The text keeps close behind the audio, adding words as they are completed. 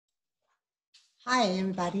Hi,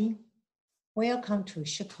 everybody. Welcome to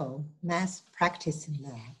Shiko Math Practice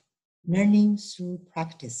Lab, Learning Through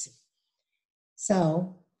Practice.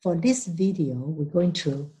 So for this video, we're going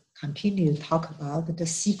to continue to talk about the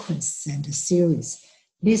sequence and the series.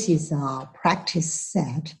 This is our practice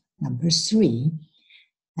set number 3.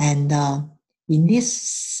 And in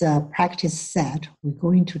this practice set, we're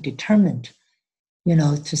going to determine,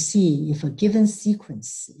 to see if a given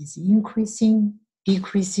sequence is increasing,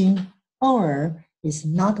 decreasing, or is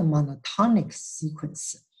not a monotonic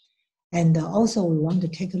sequence. And also we want to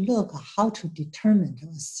take a look at how to determine if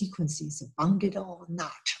a sequence is bounded or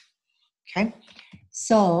not. Okay,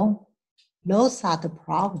 so those are the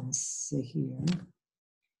problems here.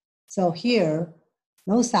 So here,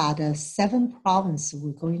 those are the 7 problems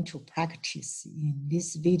we're going to practice in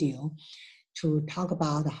this video to talk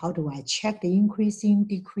about how do I check the increasing,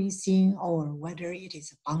 decreasing, or whether it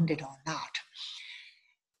is bounded or not.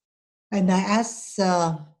 And I asked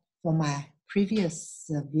for my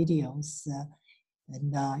previous videos,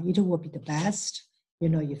 and it will be the best,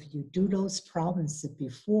 if you do those problems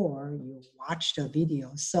before you watch the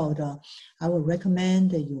video. So I would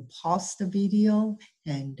recommend that you pause the video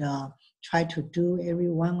and try to do every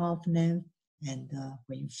one of them. And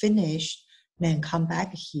when you finish, then come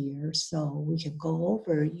back here so we can go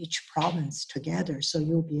over each problems together. So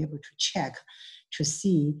you'll be able to check to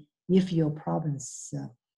see if your problems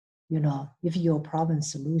if your problem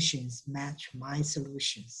solutions match my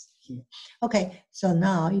solutions here. Okay, so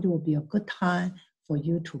now it will be a good time for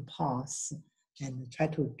you to pause and try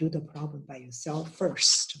to do the problem by yourself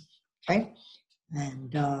first, okay?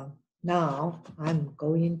 And now I'm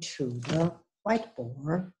going to the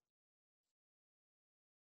whiteboard.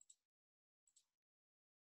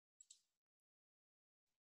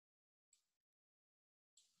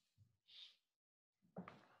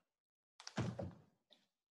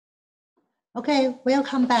 Okay,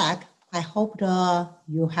 welcome back. I hope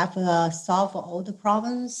you have solved all the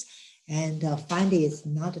problems and find it's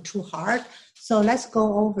not too hard. So let's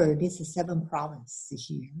go over these 7 problems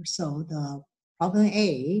here. So the problem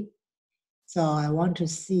A, so I want to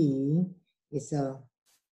see is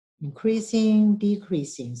increasing,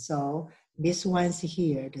 decreasing. So this one's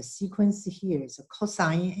here, the sequence here is a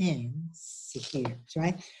cosine n here,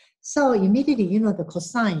 right? So immediately, the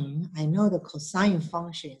cosine, I know the cosine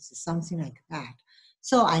function is something like that.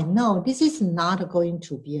 So I know this is not going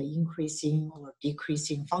to be an increasing or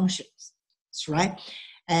decreasing functions, right?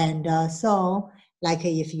 And so like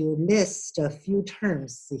if you list a few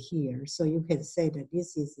terms here, so you can say that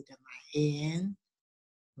this is my an,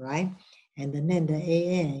 right? And then the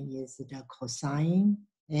an is the cosine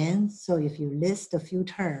n. So if you list a few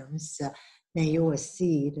terms, then you will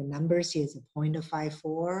see the numbers is 0.54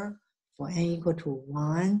 for n equal to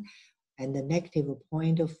 1, and the negative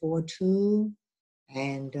 0.42,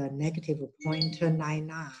 and negative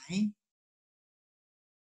 0.99,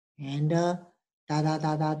 and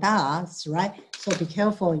right? So be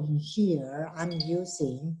careful in here, I'm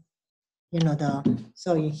using,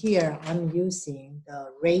 so in here, I'm using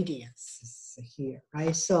the radians here,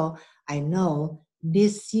 right? So I know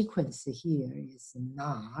this sequence here is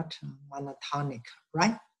not monotonic,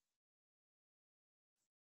 right?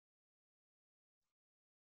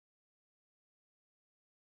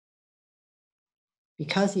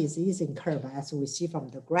 Because it's using curve, as we see from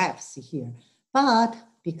the graphs here. But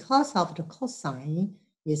because of the cosine,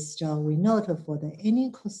 we note for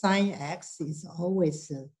any cosine x is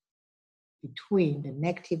always between the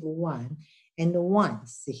 -1 and the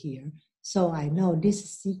 1s here. So I know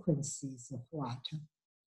this sequence is what?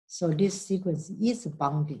 So this sequence is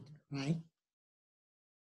bounded, right?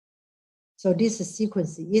 So this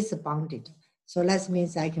sequence is bounded. So that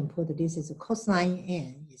means I can put this is cosine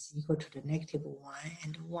n is equal to the -1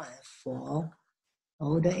 and 1 for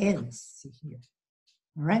all the n's here.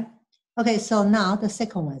 All right. Okay, so now the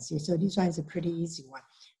second one. So this one is a pretty easy one.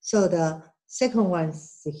 So the second one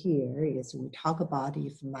here is we talk about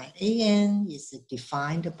if my an is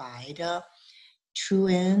defined by the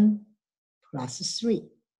 2n plus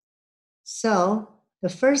 3. So the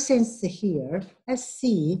first thing here, let's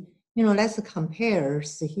see, let's compare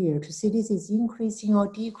here to see this is increasing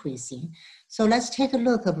or decreasing. So let's take a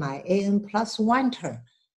look at my an plus 1 term.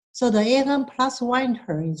 So the an plus 1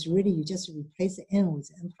 term is really, you just replace n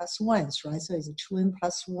with n plus 1s, right? So it's 2n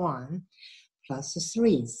plus 1 plus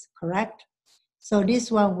 3s, correct? So this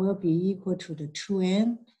one will be equal to the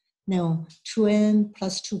 2n. Now 2n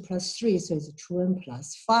plus 2 plus 3, so it's 2n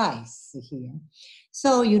plus 5 here.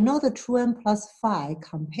 So you know the 2n plus 5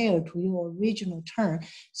 compared to your original term.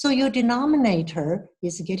 So your denominator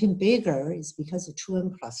is getting bigger, is because of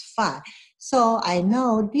 2n plus 5. So I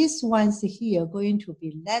know these ones here are going to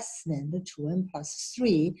be less than the 2n plus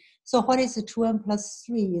 3. So what is the 2n plus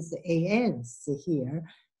 3 is the an's here.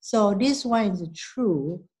 So this one is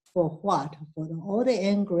true for what? For all the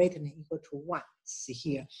n greater than or equal to 1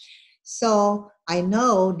 here. So I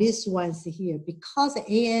know this one's here because an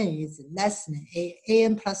is less than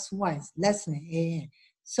an plus 1 is less than an.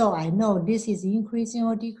 So I know this is increasing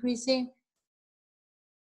or decreasing.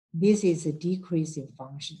 This is a decreasing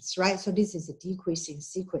functions, right? So this is a decreasing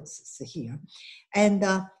sequences here. And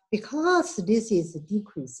because this is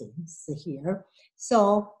decreasing here,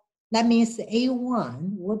 so that means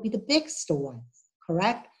A1 will be the biggest one,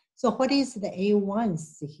 correct? So what is the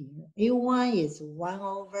A1s here? A1 is 1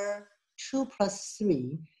 over 2 plus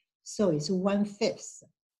 3, so it's 1/5,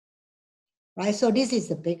 right? So this is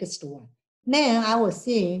the biggest one. Then I will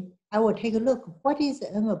take a look, what is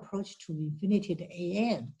the n approach to infinity to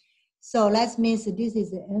an? So that means this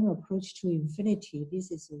is the n approach to infinity.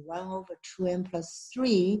 This is 1 over 2n plus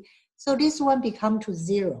 3. So this one become to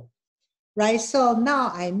 0, right? So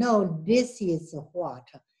now I know this is what?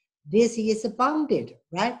 This is bounded,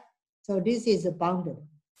 right? So this is bounded.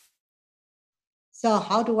 So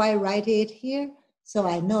how do I write it here? So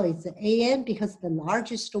I know it's an because the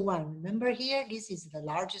largest one. Remember here, this is the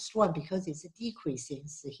largest one because it's decreasing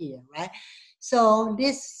here, right? So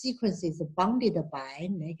this sequence is bounded by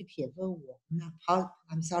negative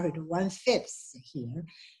 1/5 here.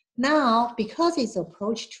 Now, because it's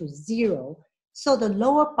approached to 0, so the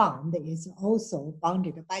lower bound is also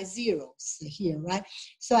bounded by zeros here, right?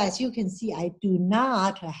 So as you can see, I do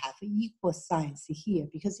not have equal signs here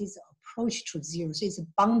because it's approached to 0. So it's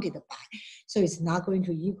bounded by. So it's not going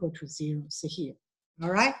to equal to zeros here.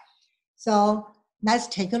 All right. So let's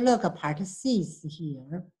take a look at part C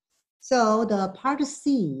here. So the part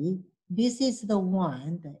C, this is the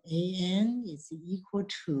one, the an is equal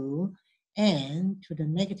to n to the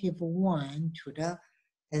 -1 to the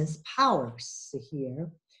nth powers here.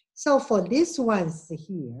 So for this ones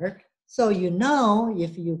here, so you know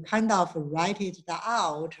if you kind of write it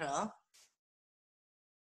out,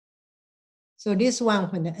 so this one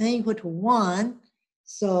when the n equal to 1,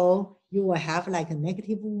 so you will have like a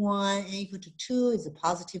 -1, n equal to 2 is a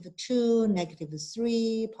 +2,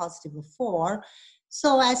 -3, +4. So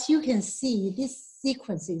as you can see, this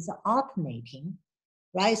sequence is alternating,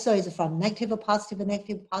 right? So it's from negative, positive,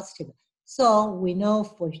 negative, positive. So we know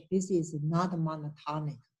for this is not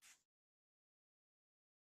monotonic.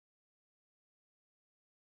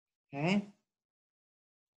 Okay.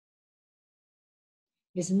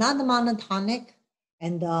 It's not monotonic,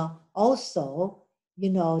 and also,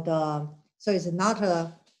 you know, so it's not a,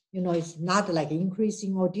 you know, it's not like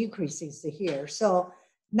increasing or decreasing here. So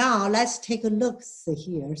now let's take a look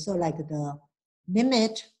here. So like the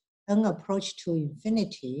limit n approach to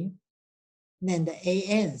infinity, then the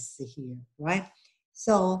an's here, right?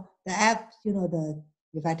 So the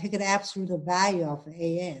if I take the absolute value of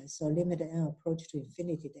an, so limit n approach to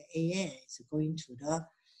infinity, the an is going to the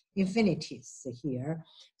infinities here.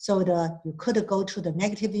 So you could go to the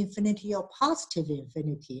negative infinity or positive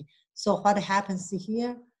infinity. So what happens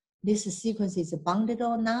here? This sequence is bounded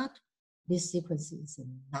or not? This sequence is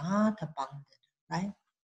not bounded, right?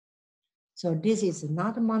 So this is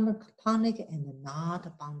not monotonic and not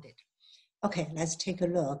bounded. Okay, let's take a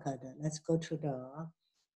look at let's go to the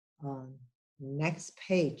next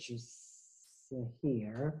page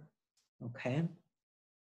here. Okay.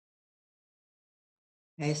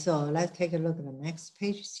 Okay, so let's take a look at the next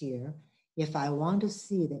page here. If I want to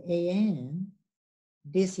see the an,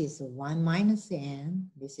 this is 1 minus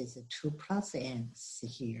n, this is 2 plus n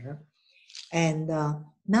here. And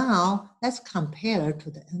now let's compare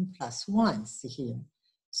to the n plus 1s here.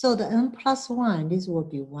 So the n plus 1, this will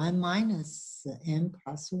be 1 minus n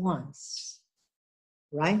plus 1s,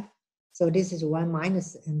 right? So this is 1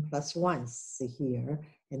 minus n plus 1s here.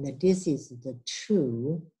 And this is the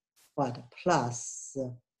 2, but plus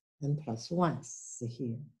n plus 1s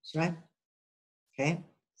here, right? Okay,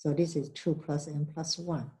 so this is 2 plus n plus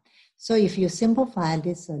 1. So if you simplify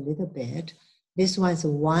this a little bit, this one's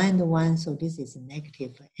 1 and 1, so this is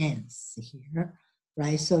negative n's here,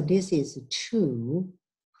 right? So this is 2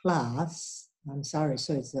 plus, I'm sorry,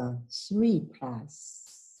 so it's 3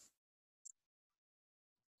 plus.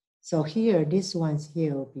 So here, this one's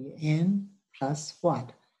here will be n plus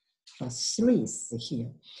what? Plus 3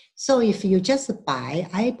 here. So if you just by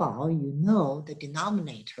eyeball, you know the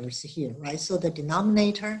denominators here, right? So the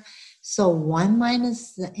denominator, So 1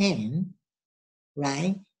 minus n,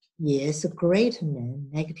 right, is greater than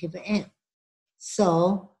negative n.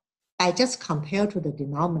 So I just compare to the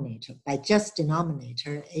denominator. By just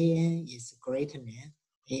denominator, an is greater than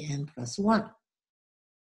an plus 1,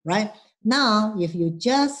 right? Now, if you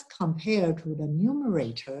just compare to the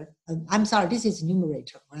numerator, I'm sorry, this is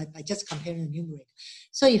numerator, right? I just compare the numerator.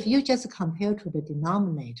 So if you just compare to the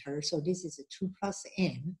denominator, so this is 2 plus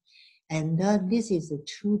n, and this is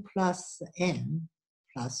 2 plus n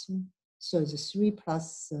plus, so it's 3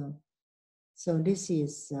 plus, so this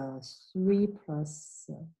is 3 plus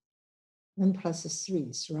n plus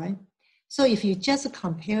 3s, right? So if you just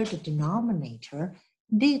compare the denominator,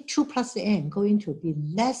 the 2 plus n going to be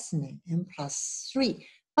less than n plus 3.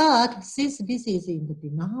 But since this is in the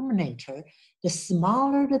denominator, the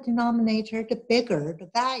smaller the denominator, the bigger the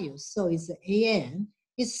value. So it's an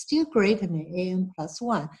is still greater than an plus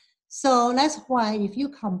 1. So that's why if you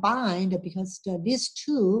combine, because these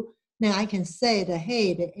two, then I can say that,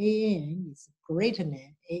 hey, the an is greater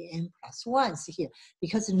than an plus 1 here,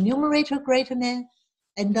 because the numerator greater than,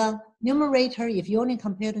 and the numerator, if you only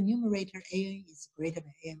compare the numerator, an is greater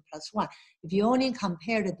than an plus 1. If you only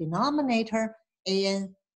compare the denominator,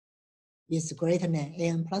 an is greater than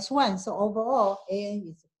an plus 1. So overall, an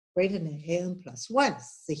is greater than an plus 1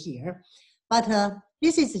 here. But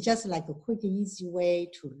this is just like a quick, easy way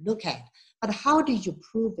to look at. But how did you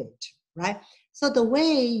prove it, right? So the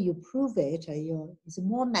way you prove it is a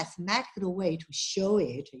more mathematical way to show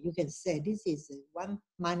it. You can say this is 1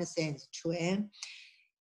 minus n is 2n.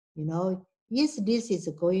 You know, yes, this is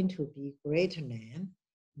going to be greater than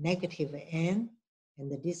negative n,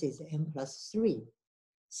 and this is n plus 3.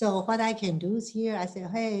 So what I can do is here, I say,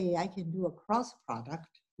 hey, I can do a cross product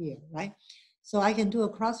here, right? So I can do a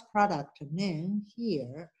cross product, and then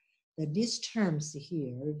here, these terms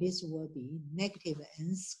here, this will be negative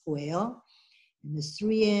n squared, and the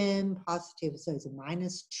 3n positive, so it's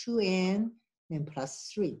minus 2n, then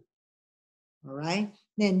plus 3. All right,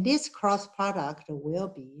 then this cross product will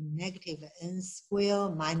be negative n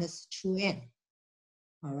squared minus 2n.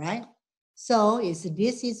 All right, so is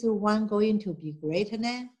this one going to be greater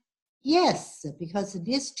than? Yes, because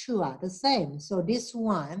these two are the same. So this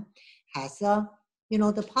one has a,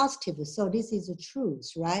 the positive. So this is the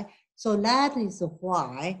truth, right? So that is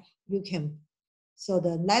why you can,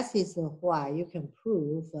 that is why you can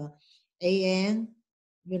prove an,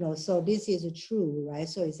 so this is true, right?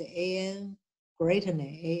 So it's an greater than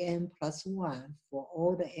an plus 1 for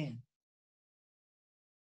all the n.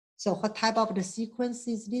 So what type of the sequence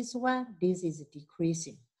is this one? This is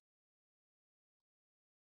decreasing,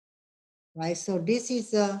 right? So this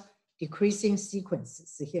is a decreasing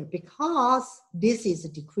sequences here. Because this is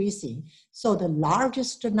decreasing, so the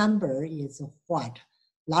largest number is what?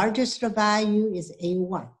 Largest value is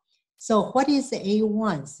A1. So what is the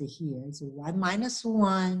A1s here? It's 1 minus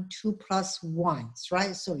 1, 2 plus 1s,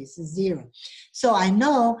 right? So it's 0. So I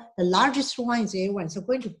know the largest one is A1, so I'm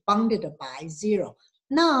going to bound it by 0.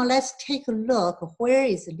 Now let's take a look, where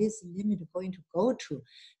is this limit going to go to?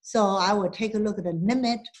 So I will take a look at the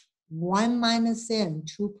limit 1 minus n,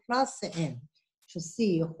 2 plus n, to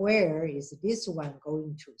see where is this one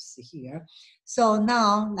going to see here. So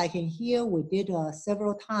now, like in here, we did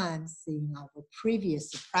several times in our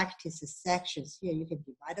previous practice sections. Here you can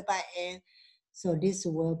divide it by n. So this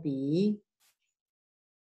will be,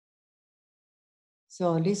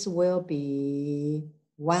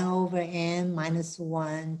 1 over n minus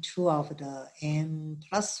 1, 2 of the n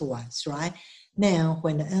plus 1s, right? Then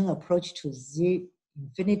when the n approach to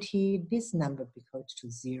infinity, this number approach to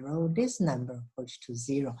 0, this number approach to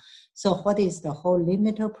 0. So what is the whole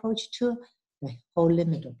limit approach to? The whole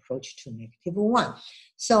limit approach to negative 1.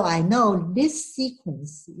 So I know this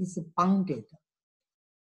sequence is bounded,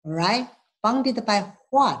 all right? Bounded by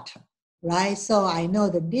what, right? So I know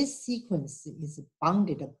that this sequence is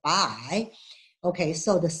bounded by, okay,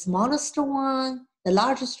 so the smallest one, the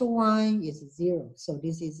largest one is 0. So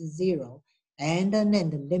this is 0. And then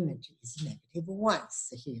the limit is negative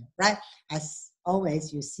 1s here, right? As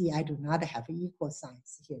always, you see I do not have equal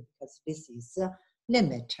signs here because this is a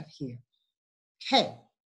limit here. Okay,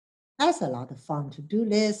 that's a lot of fun to do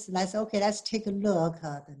this. Let's take a look.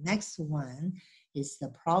 The next one is the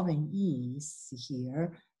problem is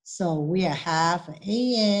here. So we have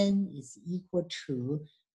an is equal to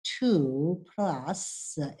 2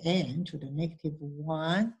 plus n to the negative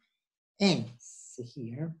 1 n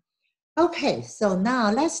here. Okay, so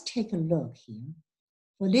now let's take a look here.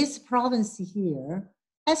 For this problem here,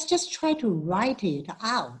 let's just try to write it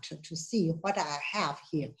out to see what I have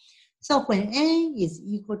here. So when n is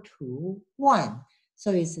equal to 1,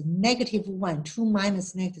 So it's -1, 2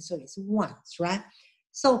 minus negative, so it's 1, right?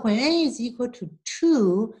 So when n is equal to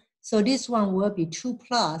 2, so this one will be 2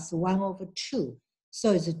 plus 1 over 2.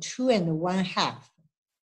 So it's 2 and 1/2.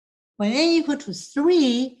 When n equal to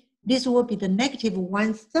 3, this will be the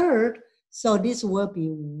 -1/3. So this will be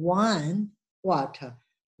 1 what?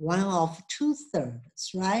 1 of 2/3,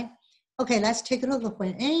 right? Okay, let's take a look.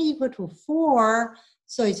 When n equal to 4,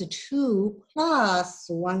 so it's 2 plus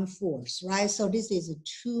 1/4, right? So this is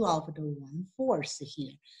 2 of the 1/4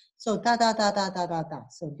 here. So da da da da da da da.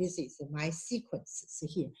 So this is my sequences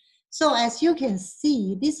here. So as you can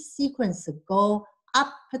see, this sequence go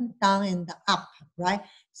up and down and up, right?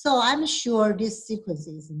 So I'm sure this sequence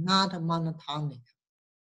is not monotonic.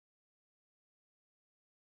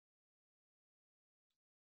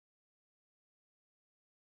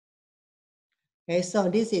 Okay, so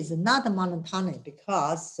this is not monotonic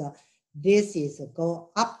because this is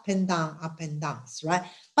go up and down, right?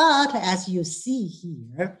 But as you see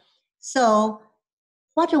here, so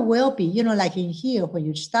what will be, like in here, when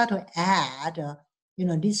you start to add,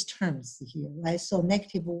 these terms here, right? So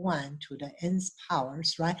 -1 to the nth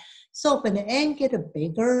powers, right? So when the n get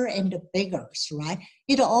bigger and bigger, right?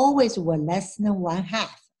 It always will less than 1/2.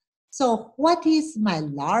 So what is my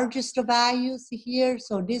largest values here?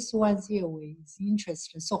 So this one here is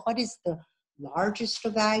interesting. So what is the largest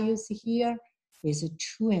values here? Is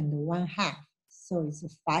 2 and 1/2. So it's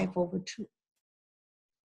 5 over 2.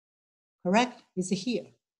 Correct? It's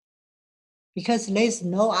here. Because there's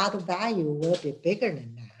no other value will be bigger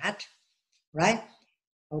than that, right?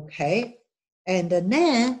 Okay. And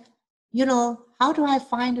then, how do I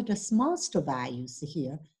find the smallest values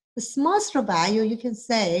here? The smallest value, you can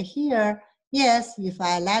say here, yes, if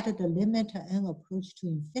I let the limit n approach to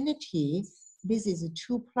infinity, this is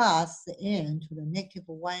 2 plus n to the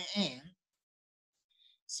 -1n.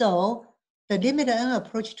 So the limit n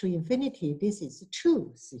approach to infinity, this is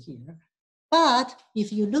 2 here. But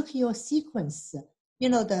if you look your sequence,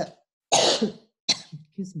 the,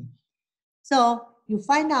 excuse me. So you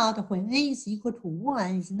find out when n is equal to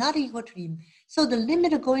 1 is not equal to, so the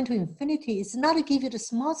limit going to infinity is not give you the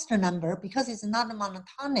smallest number because it's not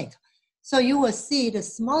monotonic. So you will see the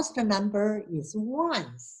smallest number is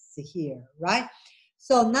 1 here, right?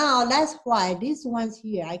 So now that's why these ones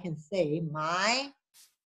here, I can say my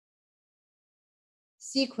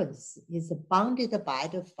sequence is bounded by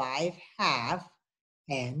the 5/2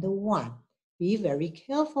 and 1. Be very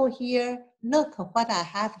careful here. Look what I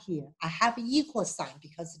have here. I have equal sign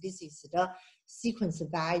because this is the sequence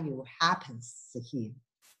value happens here.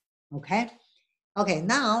 Okay? Okay,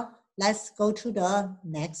 now let's go to the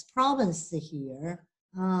next problems here.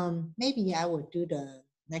 Maybe I will do the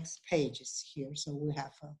next pages here so we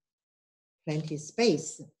have plenty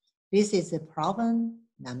space. This is a problem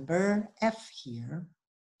number F here.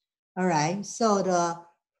 All right, so the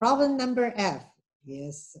problem number F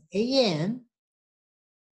is an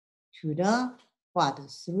to the what?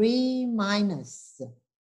 3 minus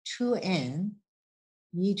 2n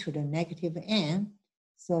e to the -n.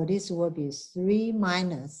 So this will be 3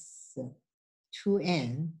 minus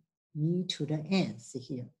 2n e to the nth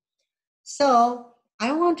here. So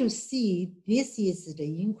I want to see this is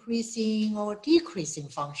the increasing or decreasing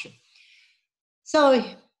function. So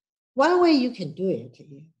one way you can do it,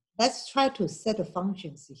 let's try to set the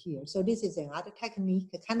functions here. So this is another technique,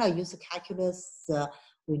 kind of use calculus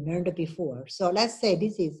we learned before. So let's say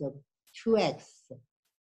this is a 2x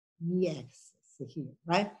ex here,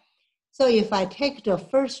 right? So if I take the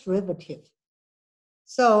first derivative,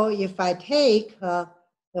 so if I take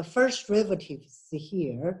the first derivatives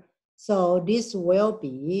here, so this will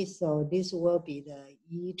be the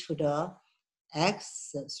e to the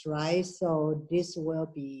x, right? So this will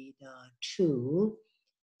be the 2.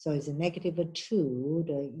 So it's a -2,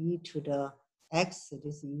 the e to the x,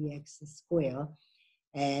 this is ex squared,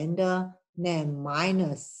 and then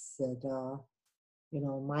minus the,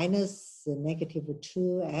 minus the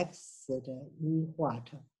 -2x, the e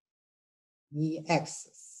what? Ex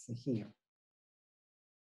here,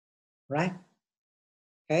 right?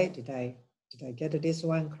 Okay, did I get this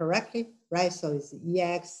one correctly? Right, so it's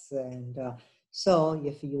ex, and so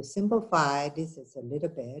if you simplify this is a little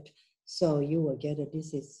bit, so you will get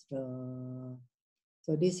this is the,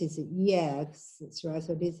 so this is ex, right?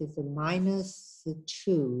 So this is a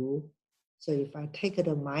 -2. So if I take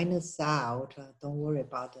the minus out, don't worry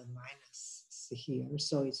about the minus here.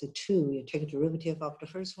 So it's a 2. You take a derivative of the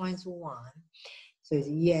first one is 1. So it's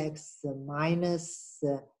ex minus.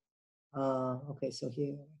 Okay, so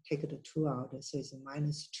here take the 2 out. So it's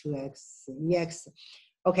 -2x ex.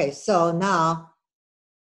 Okay, so now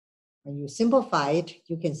when you simplify it,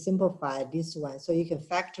 you can simplify this one. So you can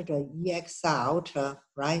factor the EX out,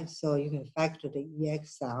 right? So you can factor the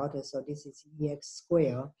EX out. So this is EX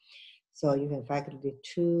squared. So you can factor the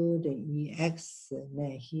 2, the EX, and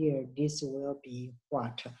then here, this will be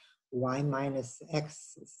what? Y minus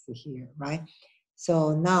X here, right?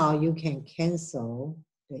 So now you can cancel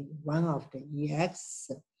the one of the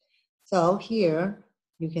EX. So here,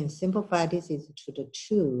 you can simplify this is to the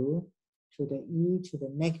 2, to the e to the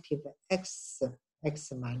negative x,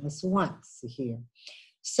 x minus 1 here.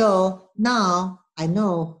 So now I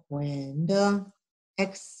know when the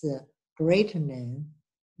x greater than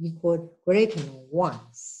greater than 1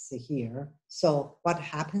 here. So what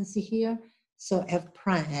happens here? So f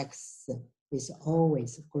prime x is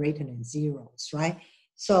always greater than 0, right?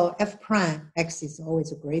 So f prime x is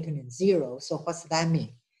always greater than 0. So what's that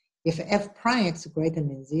mean? If f prime x greater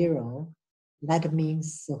than 0, that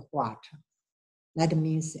means what? That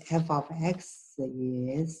means f of x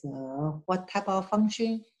is what type of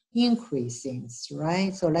function? Increasing,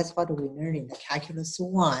 right? So that's what we learned in the calculus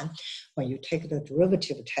 1 when you take the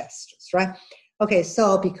derivative tests, right? Okay,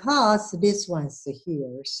 so because this one's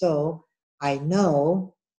here, so I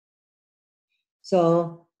know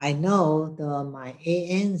my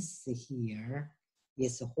ANs here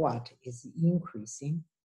is what? Is increasing.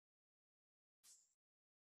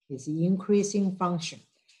 Is increasing function.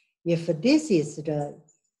 If this is the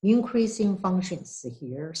increasing functions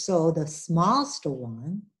here, so the smallest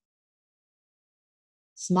one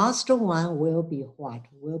will be what?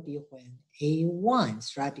 Will be when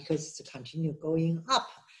A1s, right? Because it's continue going up.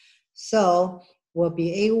 So will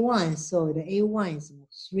be A1. So the A1 is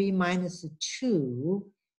 3 minus 2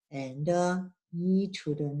 and e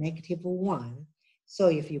to the negative 1. So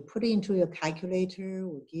if you put it into your calculator, it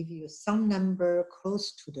will give you some number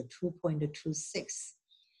close to the 2.26.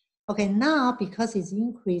 Okay, now because it's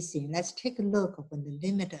increasing, let's take a look when the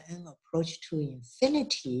limit n approach to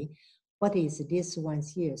infinity. What is this one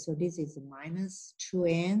here? So this is minus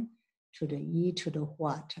 2n to the e to the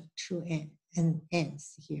what? 2n and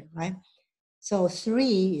n's here, right? So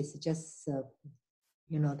 3 is just,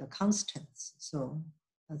 the constants. So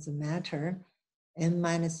doesn't matter. N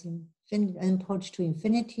minus infinity, n approach to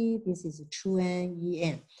infinity. This is 2n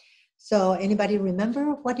en. So anybody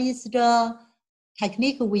remember what is the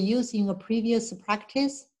technique we used in a previous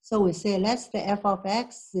practice? So we say let's the f of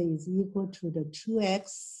x is equal to the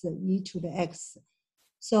 2x e to the x.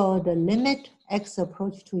 So the limit x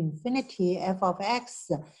approach to infinity, f of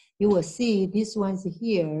x, you will see these ones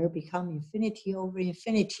here become infinity over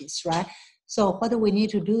infinities, right? So what do we need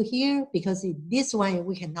to do here? Because this one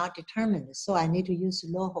we cannot determine, so I need to use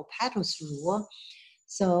L'Hopital's rule.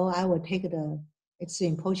 So I will take the x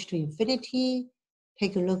approach to infinity,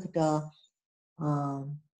 take a look at the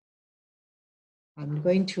I'm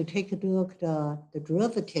going to take a look at the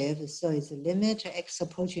derivative. So it's a limit x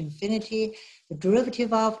approach infinity, the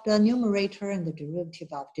derivative of the numerator and the derivative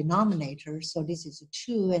of denominator. So this is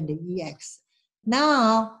 2 and the ex.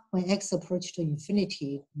 Now, when x approach to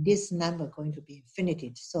infinity, this number going to be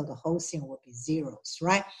infinity. So the whole thing will be zeros,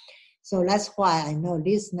 right? So that's why I know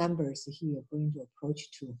these numbers here are going to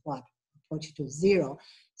approach to what? Approach to 0.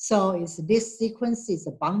 So is this sequence is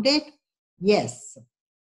bounded? Yes.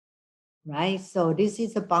 Right? So this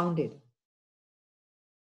is bounded.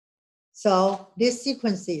 So this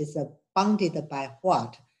sequence is bounded by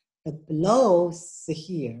what? The belows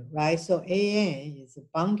here, right? So AN is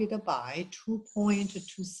bounded by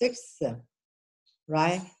 2.26,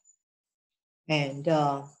 right? And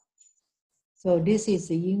so this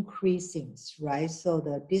is increasing, right?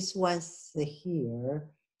 So this one's here,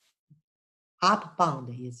 up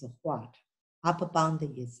bound is what? Upper bound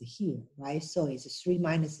is here, right? So it's 3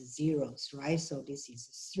 minus zeros, right? So this is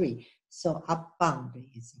 3. So up bound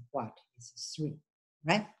is what? Is 3,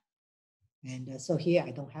 right? And so here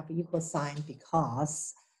I don't have equal sign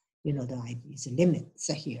because, the idea is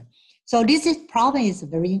limits here. So this problem is a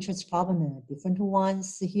very interesting problem, and different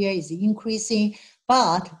ones here is increasing,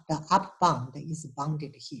 but the up bound is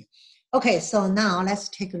bounded here. Okay, so now let's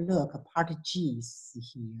take a look at part G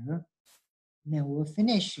here. Then we'll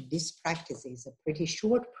finish this practice. It's a pretty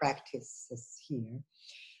short practice here.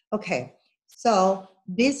 Okay, so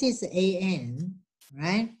this is AN,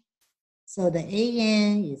 right? So the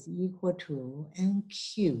AN is equal to n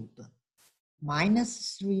cubed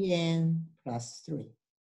minus 3n plus 3.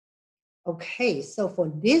 Okay, so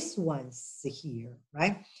for this one's here,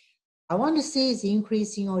 right? I want to see is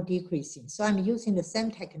increasing or decreasing. So I'm using the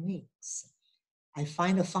same techniques. I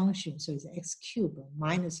find a function, so it's x cubed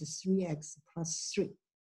minus 3x plus 3.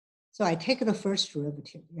 So I take the first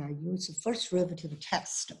derivative. I use the first derivative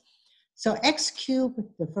test. So x cubed,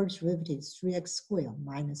 the first derivative is 3x squared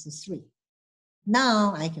minus 3.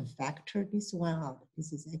 Now I can factor this one out.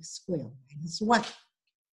 This is x squared minus 1,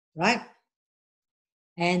 right?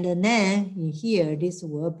 And then in here, this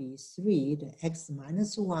will be 3, the x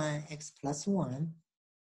minus 1, x plus 1.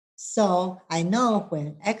 So I know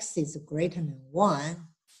when x is greater than 1,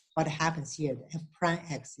 what happens here, the f prime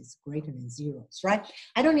x is greater than 0, right?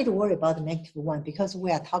 I don't need to worry about the negative 1 because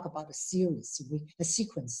we are talking about a series, a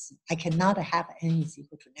sequence. I cannot have n is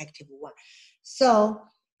equal to negative 1. So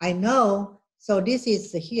I know, so this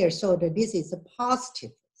is here, so this is a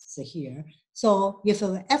positive here. So if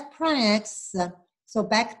f prime x, so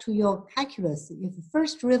back to your calculus, if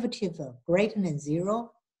first derivative greater than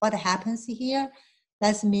 0, what happens here?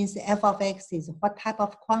 That means f of x is what type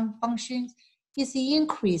of function? It's an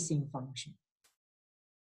increasing function,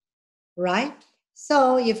 right?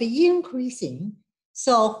 So if increasing,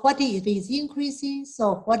 so what if it is increasing?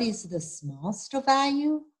 So what is the smallest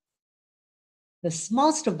value? The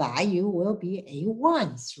smallest value will be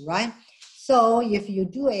a1s, right? So if you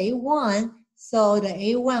do a1, so the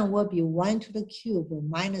a1 will be 1 to the cube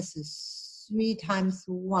minus 3 times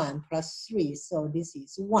 1 plus 3. So this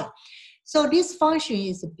is 1. So this function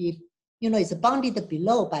is is bounded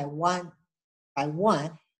below by 1.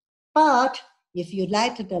 But if you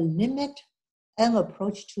let the limit n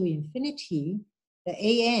approach to infinity, the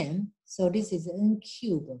an, so this is n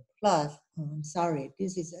cubed plus,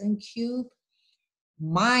 this is n cubed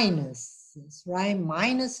minus, right?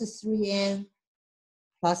 Minus 3n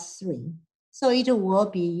plus 3. So it will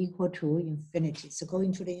be equal to infinity. So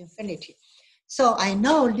going to the infinity. So I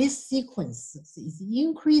know this sequence is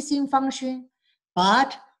increasing function,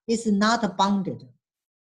 but it's not bounded.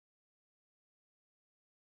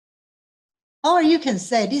 Or you can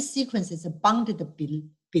say this sequence is bounded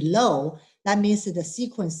below. That means the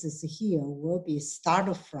sequences here will be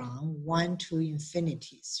started from 1 to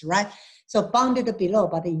infinities, right? So bounded below,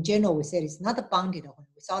 but in general, we said it's not bounded.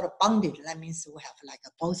 Without bounded, that means we have like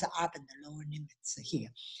both upper and lower limits here.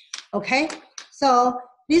 Okay, so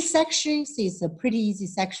this section is a pretty easy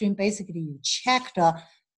section. Basically, you check the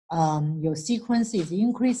your sequence is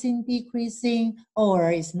increasing, decreasing,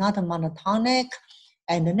 or it's not monotonic,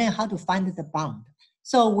 and then how to find the bound.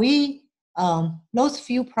 So we, those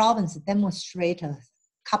few problems demonstrate a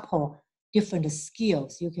couple different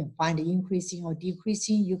skills. You can find increasing or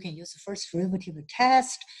decreasing. You can use first derivative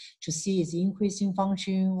test to see is increasing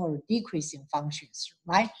function or decreasing functions,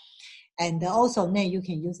 right? And also then you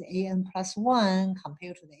can use an plus 1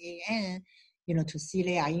 compared to the an, to see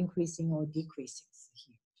they are increasing or decreasing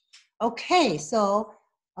here. Okay, so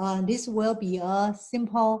this will be a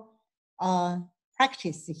simple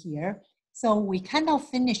practice here. So we kind of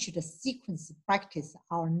finished the sequence practice.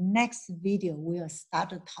 Our next video will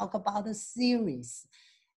start to talk about the series.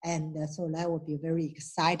 And so that will be very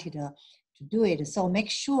excited to do it. So make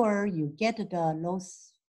sure you get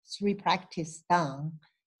those 3 practice done.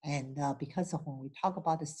 And because when we talk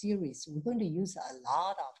about the series, we're going to use a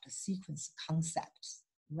lot of the sequence concepts,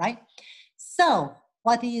 right? So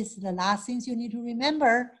what is the last things you need to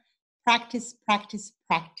remember? Practice, practice,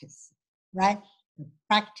 practice, right? The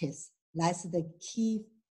practice, that's the key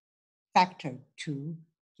factor to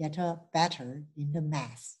get better in the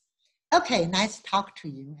math. Okay, nice to talk to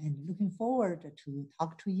you and looking forward to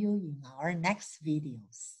talk to you in our next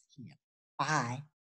videos here. Bye.